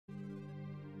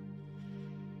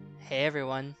Hey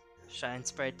everyone,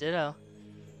 ShinespriteDitto.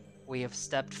 We have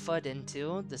stepped foot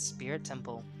into the Spirit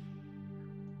Temple,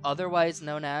 otherwise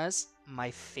known as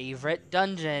my favorite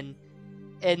dungeon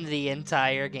in the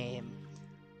entire game.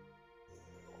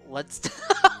 Let's.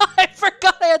 I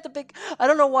forgot I had the big. I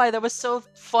don't know why that was so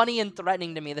funny and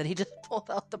threatening to me that he just pulled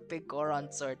out the big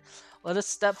Goron sword. Let us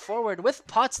step forward with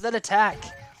pots that attack.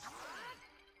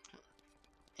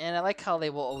 And I like how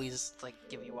they will always like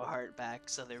give you a heart back,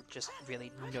 so there's just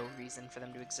really no reason for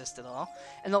them to exist at all.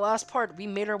 In the last part, we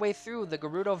made our way through the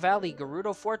Gerudo Valley,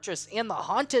 Gerudo Fortress, and the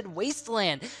Haunted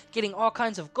Wasteland, getting all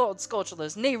kinds of gold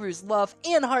sculptures, Nehru's love,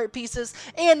 and heart pieces.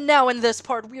 And now in this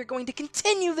part, we are going to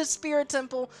continue the Spirit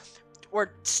Temple,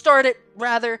 or start it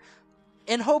rather,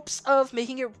 in hopes of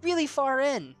making it really far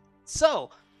in. So,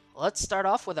 let's start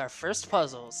off with our first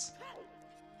puzzles.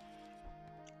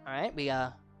 Alright, we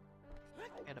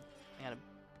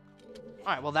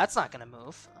Alright, well that's not gonna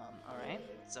move. Alright,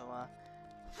 so,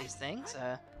 these things,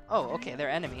 oh, okay,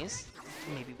 they're enemies.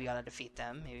 Maybe we gotta defeat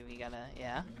them. Maybe we gotta,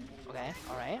 yeah. Okay,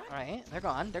 alright. They're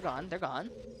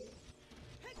gone.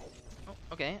 Oh,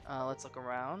 okay, let's look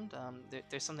around.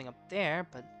 There's something up there,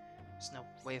 but there's no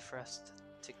way for us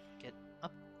to get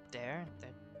up there.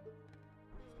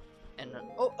 And,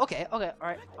 oh, okay,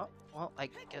 alright. Oh, well, I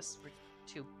guess we're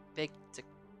too big to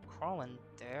crawl in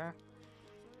there.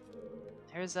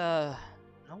 There's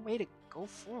no way to go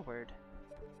forward.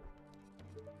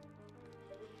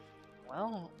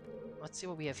 Well, let's see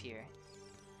what we have here.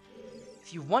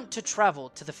 If you want to travel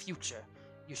to the future,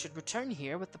 you should return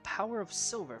here with the power of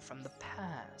silver from the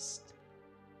past.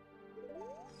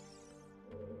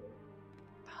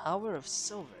 Power of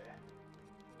silver.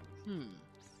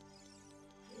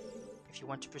 If you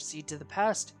want to proceed to the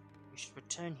past, you should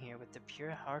return here with the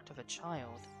pure heart of a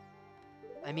child.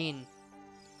 I mean,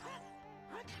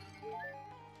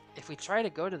 if we try to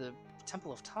go to the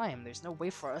Temple of Time, there's no way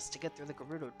for us to get through the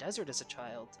Gerudo Desert as a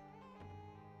child.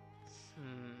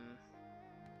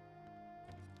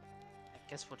 I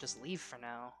guess we'll just leave for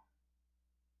now.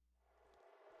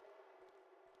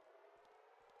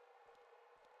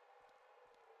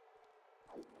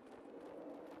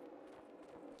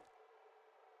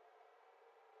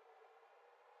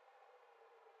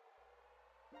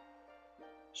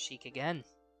 Sheik again.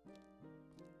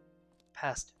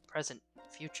 Past, present,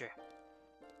 future.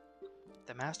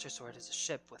 The Master Sword is a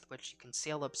ship with which you can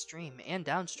sail upstream and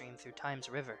downstream through Time's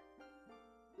river.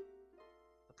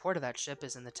 The port of that ship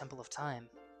is in the Temple of Time.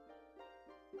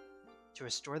 To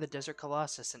restore the Desert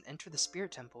Colossus and enter the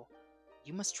Spirit Temple,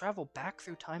 you must travel back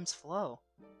through Time's flow.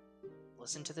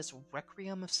 Listen to this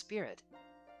Requiem of Spirit.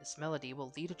 This melody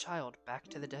will lead a child back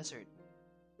to the desert.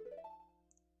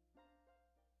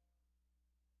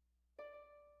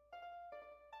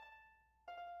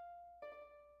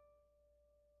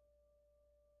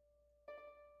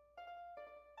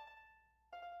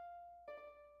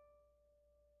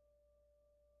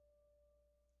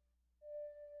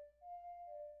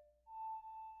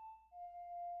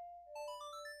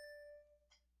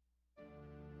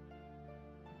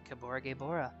 Bora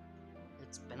Bora.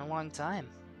 It's been a long time.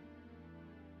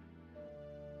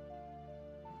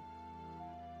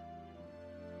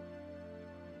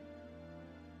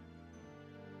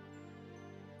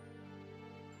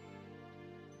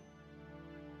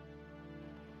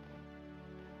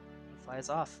 He flies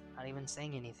off, not even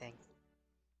saying anything.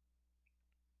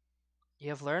 You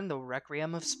have learned the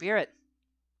Requiem of Spirit.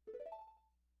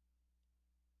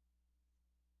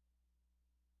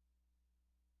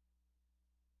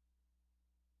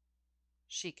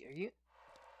 Sheik, are you?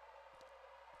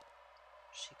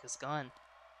 Sheik is gone.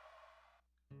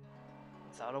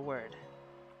 Without a word.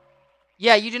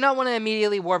 Yeah, you do not want to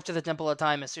immediately warp to the Temple of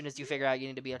Time as soon as you figure out you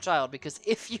need to be a child, because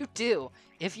if you do,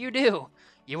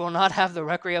 you will not have the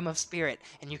Requiem of Spirit,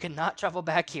 and you cannot travel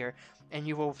back here, and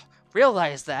you will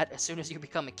realize that as soon as you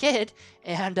become a kid,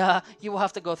 and you will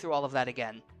have to go through all of that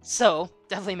again. So,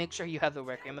 definitely make sure you have the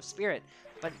Requiem of Spirit.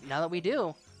 But now that we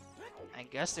do, I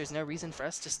guess there's no reason for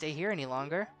us to stay here any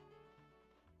longer.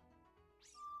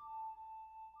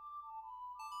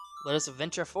 Let us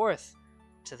venture forth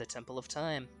to the Temple of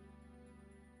Time.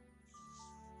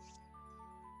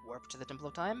 Warp to the Temple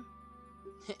of Time?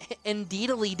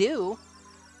 Indeedly do.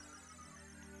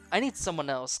 I need someone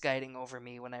else guiding over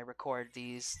me when I record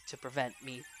these to prevent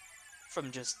me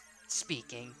from just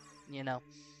speaking, you know.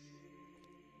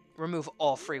 Remove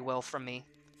all free will from me.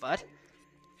 But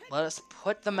let us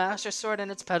put the Master Sword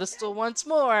in its pedestal once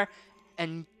more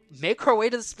and make our way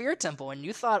to the Spirit Temple. And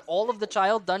you thought all of the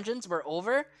child dungeons were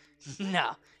over?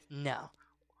 No.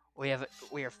 We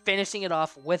are finishing it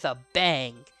off with a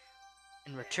bang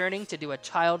and returning to do a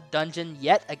child dungeon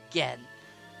yet again.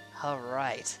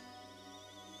 Alright.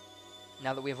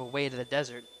 Now that we have a way to the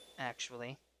desert,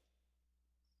 actually.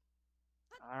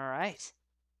 Alright.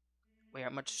 We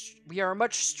are a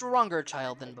much stronger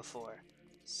child than before.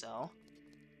 So.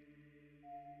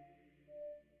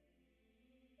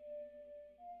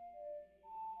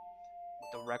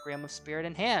 With the Requiem of Spirit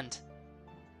in hand.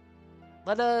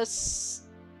 Let us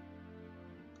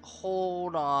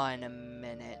hold on a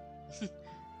minute.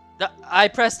 I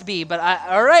pressed B, but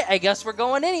alright, I guess we're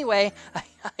going anyway.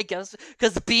 I guess,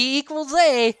 because B equals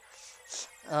A.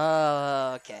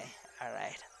 Okay,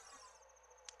 alright.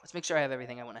 Let's make sure I have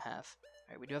everything I want to have.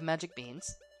 Alright, we do have magic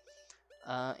beans.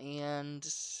 And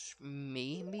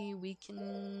maybe we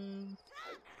can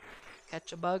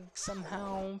catch a bug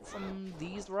somehow from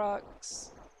these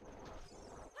rocks.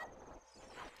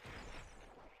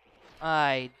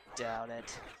 I doubt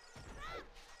it.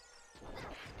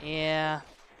 Yeah.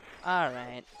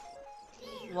 Alright.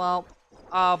 Well,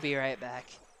 I'll be right back.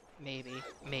 Maybe.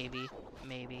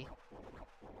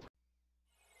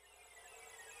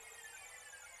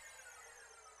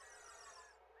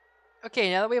 Okay,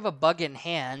 now that we have a bug in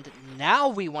hand, now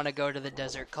we want to go to the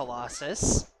Desert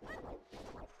Colossus.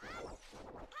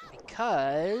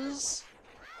 Because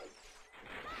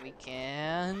we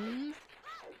can...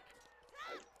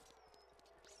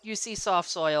 You see soft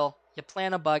soil, you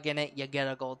plant a bug in it, you get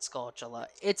a gold Skulltula.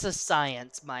 It's a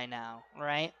science by now,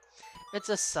 right? It's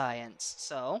a science.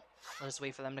 So, let's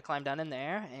wait for them to climb down in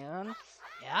there, and...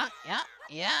 Yeah.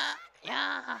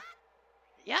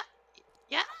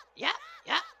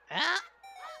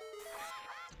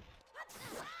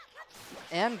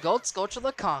 And gold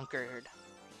Skulltula conquered.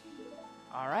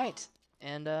 Alright.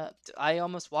 And, I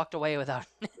almost walked away without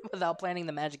without planting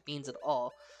the magic beans at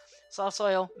all. Soft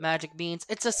soil, magic beans.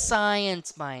 It's a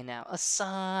science by now. A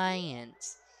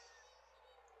science.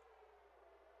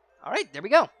 Alright, there we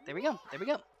go. What do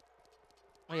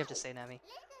you have to say, Navi?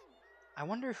 I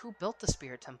wonder who built the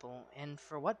Spirit Temple, and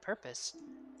for what purpose?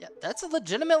 Yeah, that's a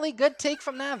legitimately good take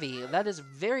from Navi. That is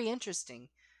very interesting.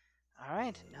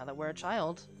 Alright, now that we're a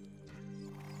child,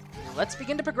 let's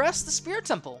begin to progress the Spirit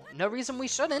Temple. No reason we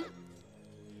shouldn't.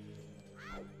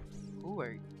 Who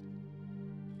are you?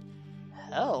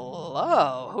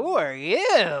 Hello, who are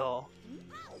you?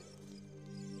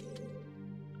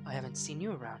 I haven't seen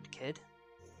you around, kid.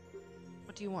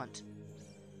 What do you want?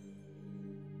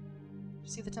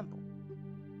 See the temple.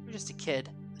 You're just a kid.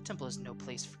 The temple is no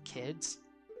place for kids.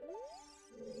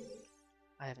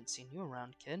 I haven't seen you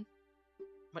around, kid.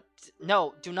 What?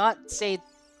 No, do not say...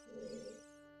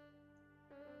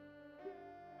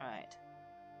 Alright.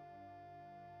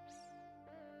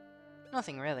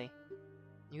 Nothing, really.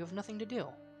 You have nothing to do.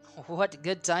 What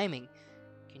good timing.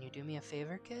 Can you do me a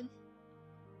favor, kid?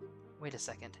 Wait a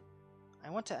second. I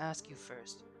want to ask you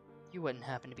first. You wouldn't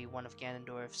happen to be one of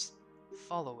Ganondorf's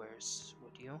followers,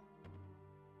 would you?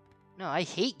 No, I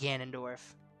hate Ganondorf.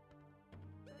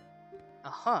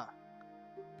 Uh-huh.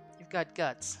 You've got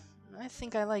guts. I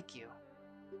think I like you.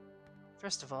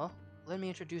 First of all, let me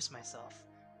introduce myself.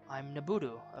 I'm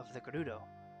Nabooru of the Gerudo.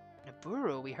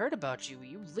 Nabooru, we heard about you.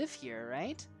 You live here,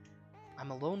 right?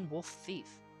 I'm a lone wolf thief.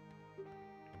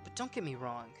 But don't get me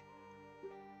wrong.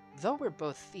 Though we're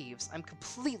both thieves, I'm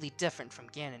completely different from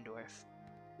Ganondorf.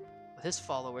 With his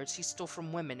followers, he stole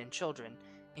from women and children,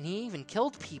 and he even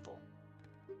killed people.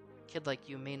 A kid like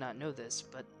you may not know this,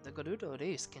 but the Gerudo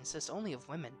race consists only of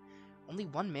women. Only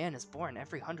one man is born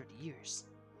every 100 years.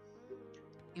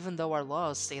 Even though our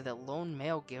laws say that lone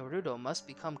male Gerudo must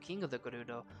become king of the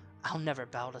Gerudo, I'll never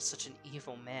bow to such an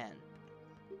evil man.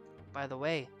 By the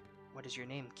way, what is your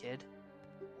name, kid?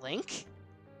 Link?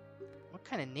 What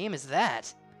kind of name is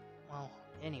that? Well,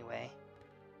 anyway,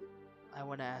 I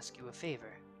want to ask you a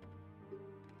favor.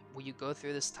 Will you go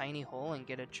through this tiny hole and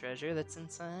get a treasure that's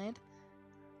inside?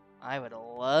 I would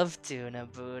love to,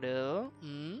 Nabooru.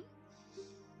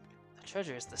 The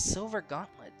treasure is the silver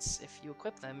gauntlets. If you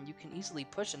equip them, you can easily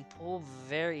push and pull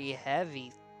very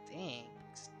heavy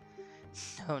things.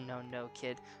 No,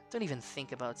 kid. Don't even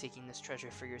think about taking this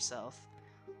treasure for yourself.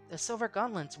 The silver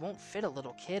gauntlets won't fit a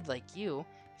little kid like you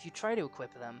if you try to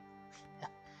equip them.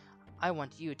 I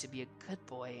want you to be a good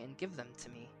boy and give them to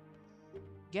me.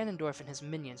 Ganondorf and his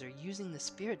minions are using the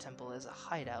Spirit Temple as a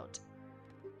hideout.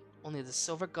 Only the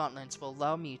silver gauntlets will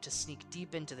allow me to sneak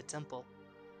deep into the temple.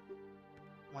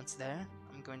 Once there,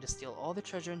 I'm going to steal all the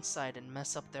treasure inside and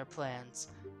mess up their plans.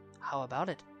 How about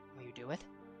it? Will you do it?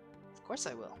 Of course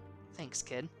I will. Thanks,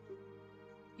 kid.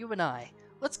 You and I,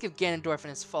 let's give Ganondorf and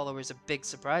his followers a big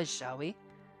surprise, shall we?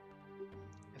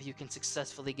 If you can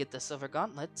successfully get the silver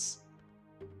gauntlets,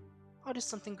 I'll do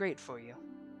something great for you.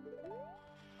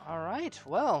 Alright,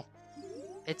 well,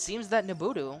 it seems that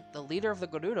Nabooru, the leader of the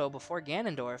Gerudo before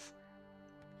Ganondorf,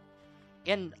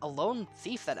 and a lone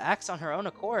thief that acts on her own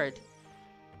accord,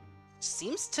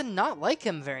 seems to not like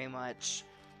him very much.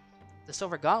 The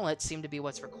Silver Gauntlets seem to be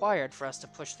what's required for us to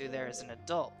push through there as an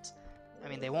adult. I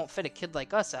mean, they won't fit a kid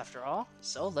like us after all,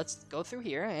 so let's go through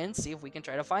here and see if we can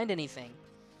try to find anything.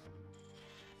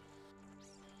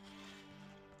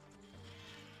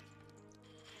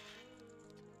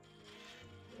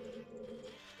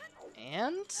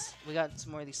 And we got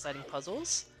some more of these sliding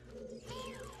puzzles.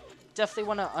 Definitely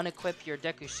want to unequip your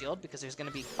Deku Shield because there's going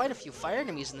to be quite a few fire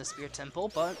enemies in the Spirit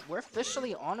Temple, but we're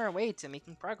officially on our way to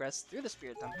making progress through the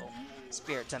Spirit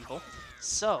Temple.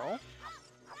 So,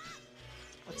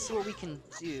 let's see what we can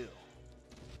do.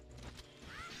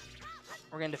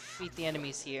 We're going to defeat the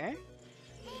enemies here.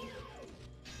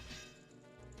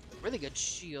 Really good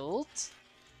shield.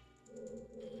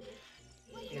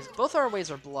 Because both our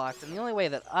ways are blocked, and the only way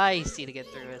that I see to get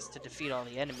through is to defeat all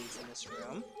the enemies in this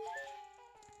room.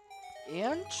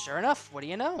 And sure enough, what do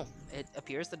you know? It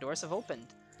appears the doors have opened.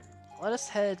 Let us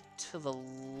head to the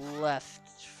left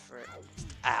first.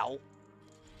 Ow!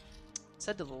 Let's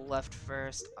head to the left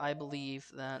first. I believe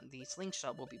that the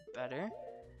slingshot will be better.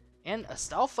 And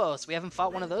Astolfos! We haven't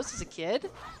fought one of those as a kid.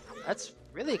 That's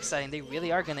really exciting. They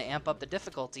really are going to amp up the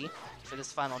difficulty for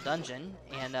this final dungeon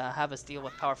and have us deal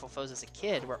with powerful foes as a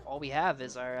kid, where all we have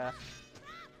is our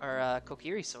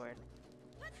Kokiri sword.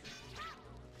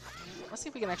 Let's see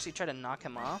if we can actually try to knock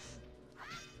him off.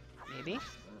 Maybe.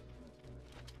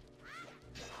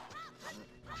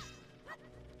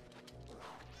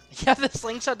 Yeah, the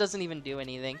slingshot doesn't even do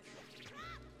anything.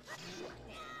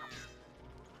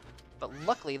 But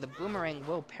luckily, the boomerang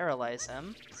will paralyze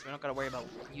him, so we don't gotta worry about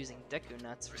using Deku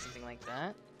Nuts for something like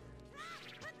that.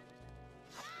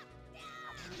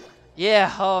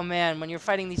 Yeah, oh man, when you're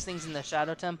fighting these things in the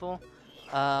Shadow Temple,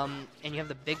 and you have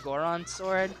the big Goron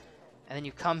sword, and then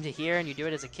you come to here and you do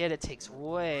it as a kid, it takes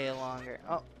way longer.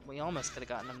 Oh, we almost could have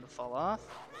gotten him to fall off.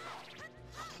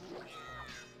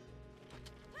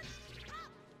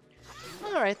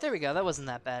 Alright, there we go. That wasn't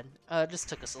that bad. It just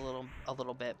took us a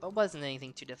little bit, but wasn't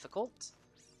anything too difficult.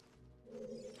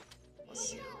 Let's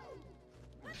see.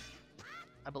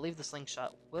 I believe the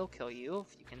slingshot will kill you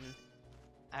if you can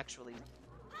actually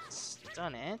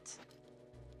stun it.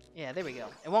 Yeah, there we go.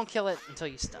 It won't kill it until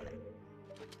you stun it.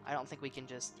 I don't think we can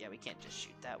just... Yeah, we can't just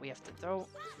shoot that. We have to throw...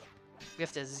 We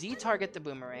have to Z-target the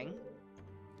boomerang.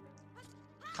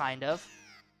 Kind of.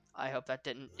 I hope that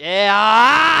didn't...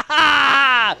 Yeah!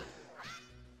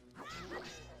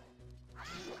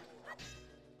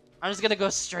 I'm just gonna go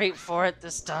straight for it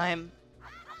this time.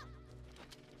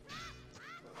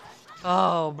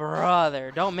 Oh,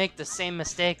 brother. Don't make the same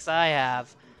mistakes I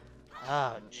have.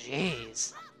 Oh,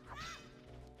 jeez.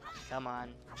 Come on.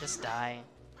 Just die.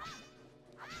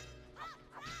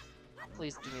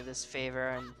 Please do me this favor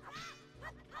and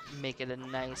make it a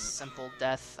nice, simple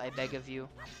death, I beg of you.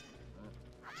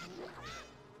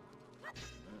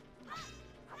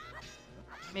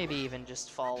 Maybe even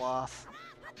just fall off.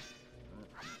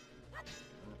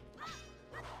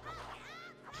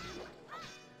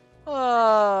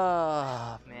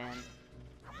 Oh, man.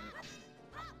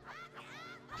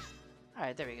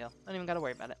 Alright, there we go. Don't even gotta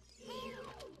worry about it.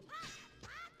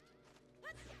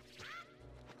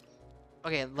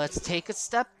 Okay, let's take a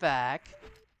step back,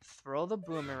 throw the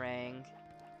boomerang,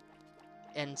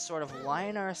 and sort of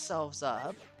line ourselves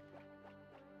up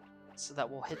so that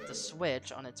we'll hit the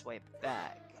switch on its way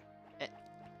back.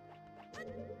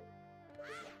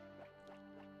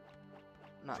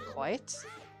 Not quite.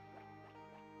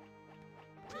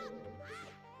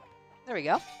 There we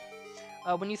go.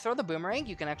 When you throw the boomerang,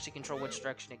 you can actually control which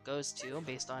direction it goes to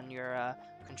based on your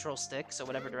control stick, so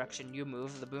whatever direction you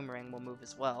move, the boomerang will move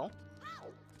as well.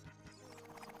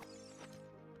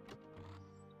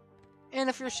 And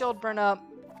if your shield burn up,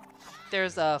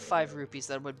 there's 5 rupees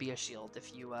that would be a shield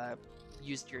if you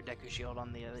used your Deku Shield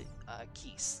on the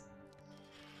keys.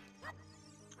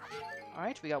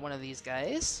 Alright, we got one of these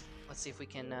guys. Let's see if we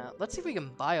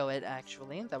can bio it,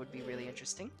 actually. That would be really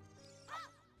interesting.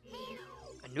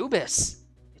 Anubis!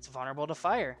 It's vulnerable to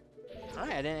fire.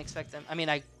 Alright, I didn't expect them. I mean,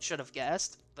 I should have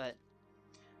guessed, but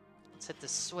let's hit the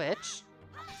switch.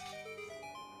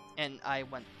 And I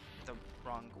went the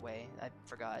wrong way. I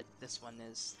forgot. This one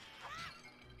is...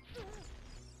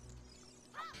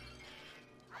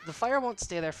 The fire won't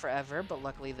stay there forever, but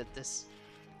luckily that this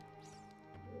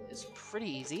is pretty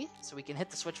easy. So we can hit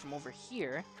the switch from over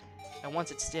here, and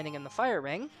once it's standing in the fire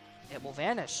ring, it will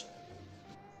vanish.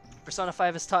 Persona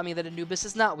 5 has taught me that Anubis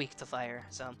is not weak to fire,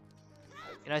 so...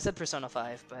 You know, I said Persona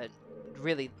 5, but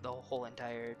really the whole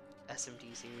entire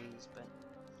SMT series, but...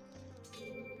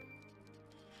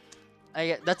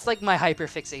 That's like my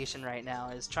hyperfixation right now,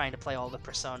 is trying to play all the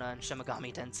Persona and Shin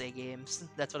Megami Tensei games.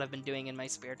 That's what I've been doing in my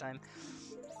spare time.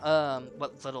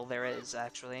 What little there is,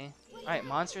 actually. Alright,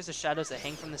 monsters are shadows that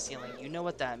hang from the ceiling. You know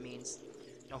what that means.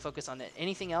 Don't focus on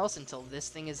anything else until this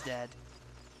thing is dead,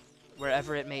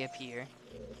 wherever it may appear.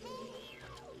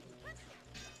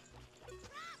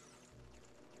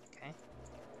 Okay.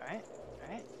 Alright.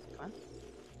 Alright. Come on.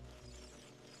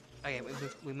 Okay,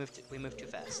 we moved too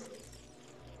fast.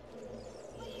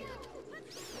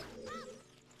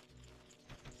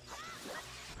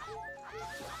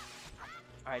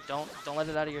 Alright, don't let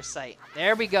it out of your sight.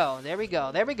 There we go. There we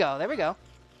go. There we go. There we go.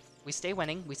 We stay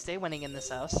winning. We stay winning in this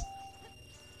house.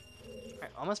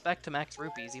 Alright, almost back to max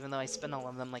rupees, even though I spent all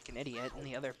of them like an idiot in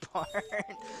the other part.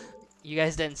 You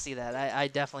guys didn't see that. I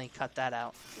definitely cut that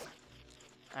out.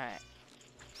 Alright.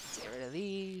 Let's get rid of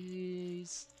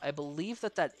these. I believe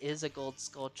that is a gold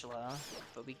Skulltula,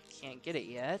 but we can't get it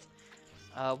yet.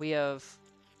 We have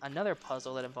another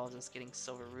puzzle that involves us getting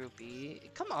silver rupee.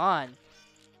 Come on!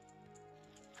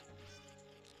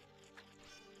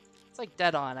 It's like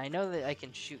dead on. I know that I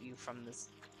can shoot you from this.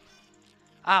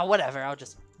 Ah, whatever. I'll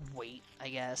just wait, I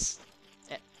guess.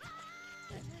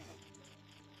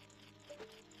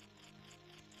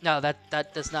 No,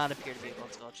 that does not appear to be a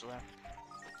gold Skulltula.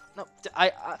 No,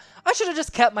 I should have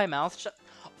just kept my mouth shut.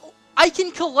 Oh, I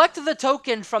can collect the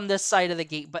token from this side of the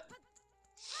gate, but...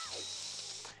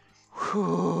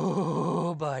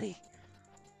 Whew, buddy.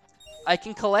 I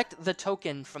can collect the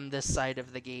token from this side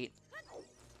of the gate,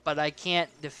 but I can't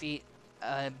defeat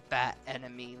a bat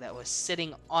enemy that was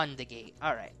sitting on the gate.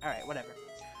 Alright, whatever.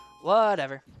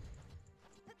 Whatever.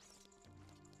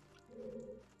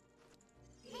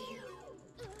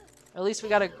 At least we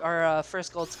got our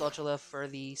first gold Skulltula for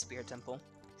the Spirit Temple.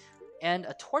 And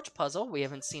a torch puzzle. We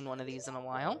haven't seen one of these in a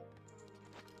while.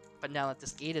 But now that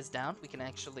this gate is down, we can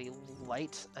actually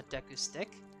light a Deku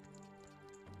Stick.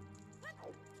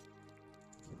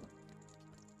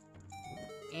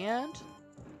 And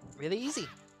really easy.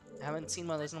 I haven't seen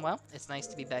one of those in a while. It's nice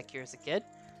to be back here as a kid.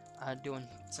 Doing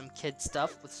some kid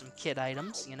stuff with some kid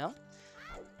items, you know?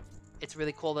 It's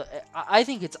really cool. I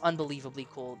think it's unbelievably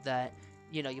cool that,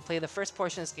 you know, you play the first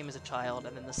portion of this game as a child,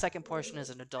 and then the second portion as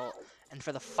an adult, and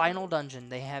for the final dungeon,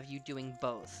 they have you doing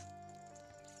both.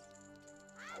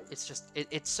 It's just,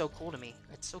 it's so cool to me.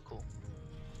 It's so cool.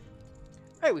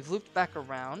 Alright, we've looped back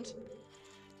around.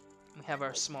 We have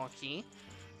our small key.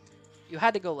 You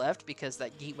had to go left because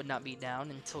that gate would not be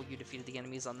down until you defeated the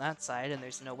enemies on that side, and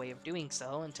there's no way of doing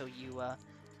so until you,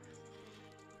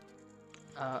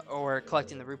 or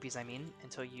collecting the rupees, I mean,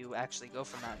 until you actually go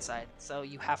from that side. So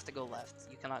you have to go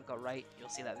left. You cannot go right. You'll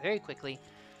see that very quickly.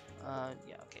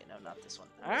 Yeah, okay, no, not this one.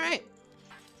 Alright!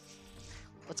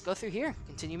 Let's go through here.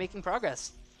 Continue making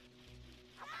progress.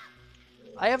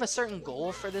 I have a certain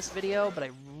goal for this video, but I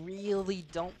really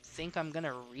don't think I'm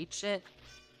gonna reach it.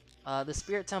 The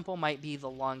Spirit Temple might be the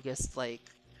longest, like,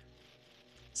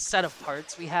 set of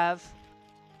parts we have.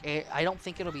 I don't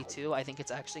think it'll be 2. I think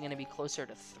it's actually going to be closer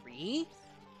to 3.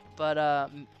 But,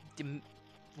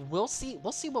 we'll see.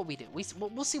 We'll see what we do.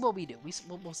 We'll see what we do.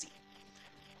 We'll see.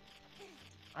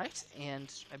 Alright,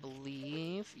 and I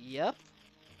believe, yep,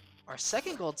 our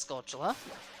second gold Skulltula.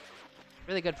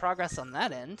 Really good progress on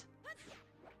that end.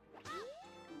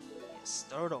 Yes,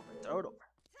 throw it over, throw it over.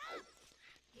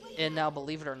 And now,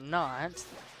 believe it or not,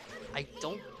 I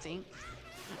don't think...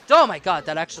 Oh my god,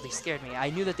 that actually scared me. I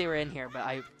knew that they were in here, but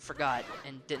I forgot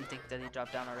and didn't think that they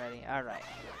dropped down already. Alright.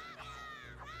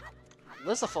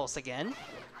 Lysifulse again.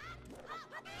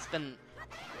 It's been...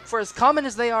 For as common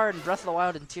as they are in Breath of the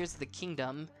Wild and Tears of the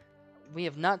Kingdom, we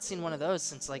have not seen one of those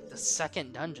since, like, the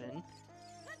second dungeon.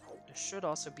 There should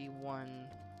also be one...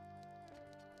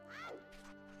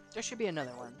 There should be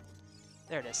another one.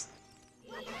 There it is.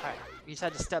 Alright, you just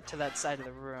had to step to that side of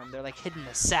the room. They're like hidden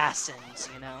assassins,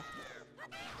 you know?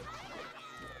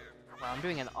 Wow, I'm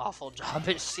doing an awful job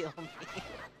at shielding me.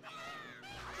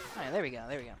 Alright, there we go,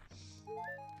 there we go.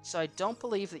 So I don't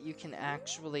believe that you can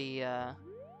actually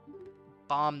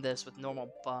bomb this with normal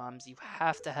bombs. You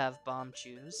have to have bomb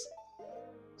chews.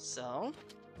 So...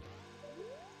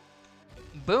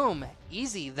 Boom!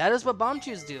 Easy! That is what bomb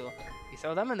chews do. You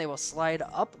throw them and they will slide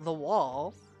up the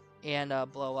wall and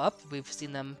blow up. We've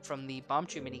seen them from the bomb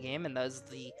chew minigame, and that is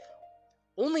the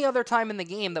only other time in the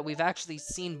game that we've actually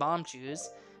seen bomb chews.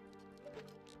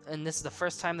 And this is the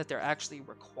first time that they're actually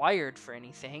required for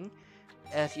anything.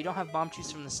 If you don't have bomb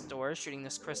chews from the store, shooting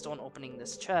this crystal and opening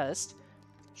this chest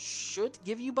should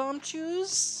give you bomb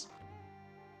chews.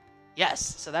 Yes,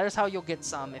 so that is how you'll get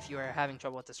some if you are having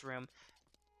trouble with this room.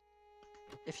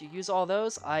 If you use all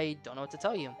those, I don't know what to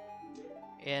tell you.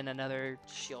 And another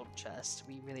shield chest.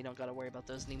 We really don't gotta worry about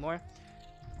those anymore.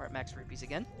 We're at max rupees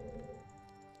again.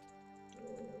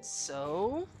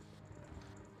 So,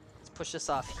 let's push this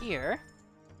off here.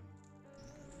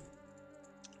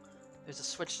 There's a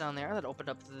switch down there that opened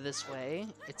up this way.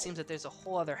 It seems that there's a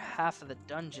whole other half of the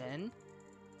dungeon.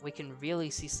 We can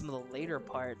really see some of the later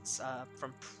parts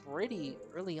from pretty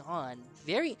early on.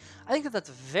 I think that that's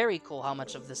very cool how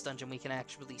much of this dungeon we can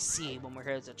actually see when we're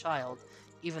here as a child,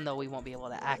 even though we won't be able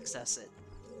to access it.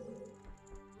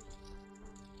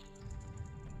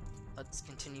 Let's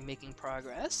continue making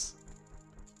progress.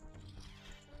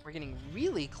 We're getting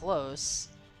really close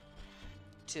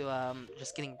to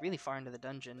just getting really far into the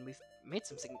dungeon. We've made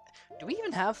some... Do we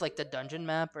even have like the dungeon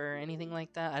map or anything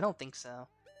like that? I don't think so.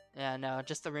 Yeah, no,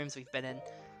 just the rooms we've been in.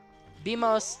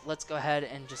 Beamos, let's go ahead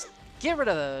and just get rid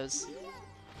of those.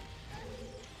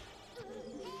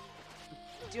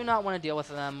 Do not want to deal with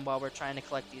them while we're trying to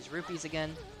collect these rupees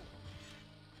again.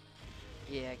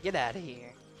 Yeah, get out of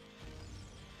here.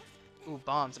 Ooh,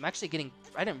 bombs. I'm actually getting...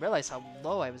 I didn't realize how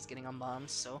low I was getting on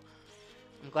bombs, so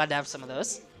I'm glad to have some of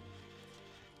those.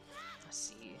 Let's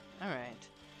see. Alright.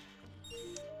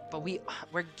 But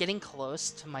we're getting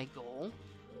close to my goal.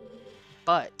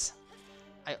 But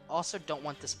I also don't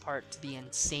want this part to be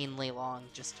insanely long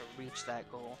just to reach that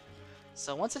goal.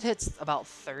 So once it hits about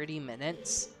 30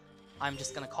 minutes, I'm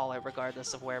just going to call it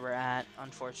regardless of where we're at,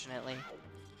 unfortunately.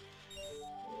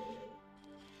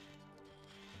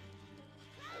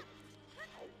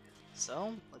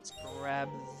 So let's grab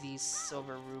these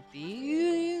silver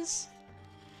rupees.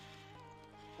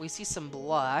 We see some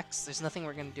blocks. There's nothing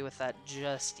we're going to do with that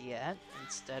just yet.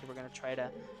 Instead, we're going to try to...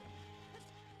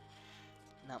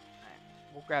 No. Alright.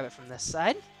 We'll grab it from this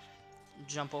side.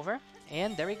 Jump over.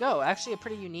 And there we go. Actually, a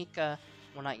pretty unique... well,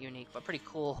 not unique, but pretty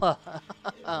cool...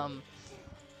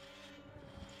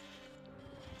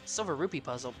 silver rupee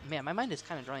puzzle. Man, my mind is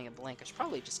kind of drawing a blank. I should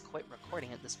probably just quit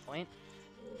recording at this point.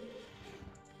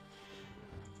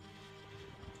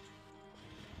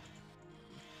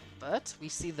 But we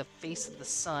see the face of the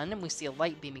sun, and we see a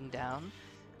light beaming down.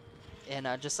 And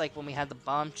just like when we had the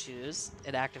bomb choose,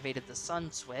 it activated the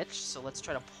sun switch. So let's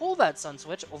try to pull that sun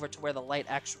switch over to where the light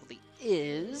actually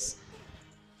is.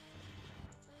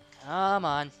 Come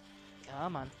on.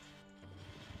 Come on.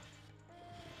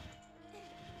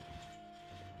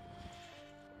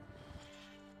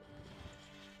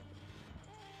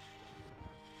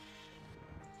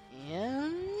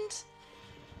 And...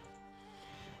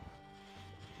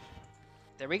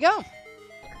 there we go!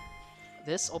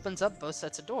 This opens up both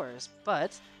sets of doors,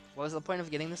 but what was the point of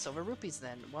getting the silver rupees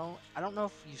then? Well, I don't know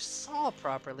if you saw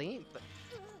properly,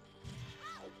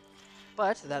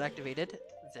 but that activated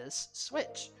this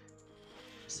switch.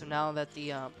 So now that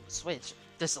the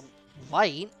this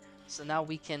light, so now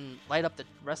we can light up the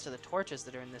rest of the torches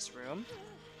that are in this room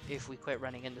if we quit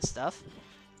running into stuff.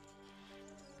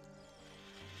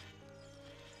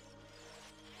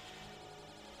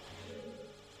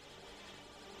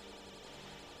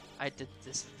 I did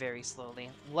this very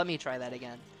slowly. Let me try that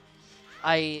again.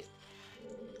 I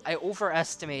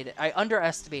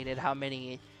underestimated how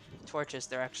many torches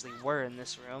there actually were in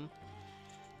this room.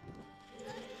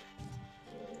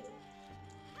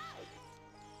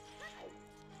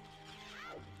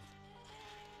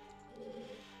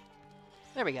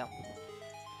 There we go.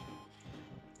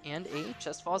 And a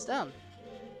chest falls down.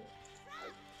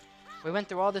 We went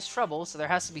through all this trouble, so there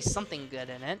has to be something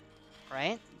good in it,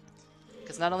 right?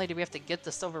 Because not only did we have to get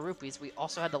the silver rupees, we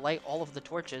also had to light all of the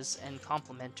torches and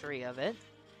complimentary of it.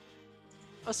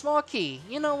 A small key.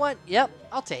 You know what? Yep,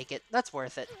 I'll take it. That's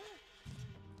worth it.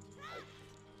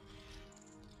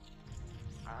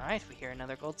 Alright, we hear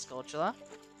another gold Skulltula.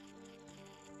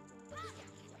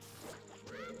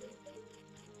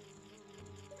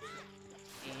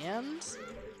 And...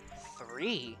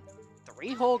 three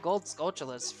whole gold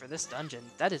Skulltulas for this dungeon.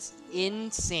 That is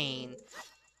insane.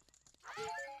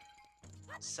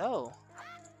 So,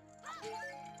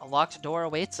 a locked door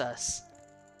awaits us.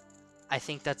 I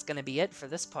think that's going to be it for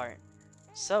this part.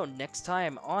 So, next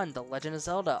time on The Legend of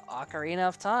Zelda Ocarina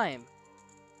of Time,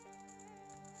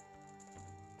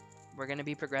 we're going to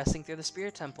be progressing through the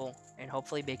Spirit Temple and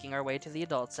hopefully making our way to the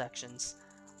adult sections.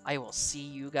 I will see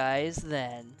you guys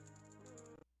then.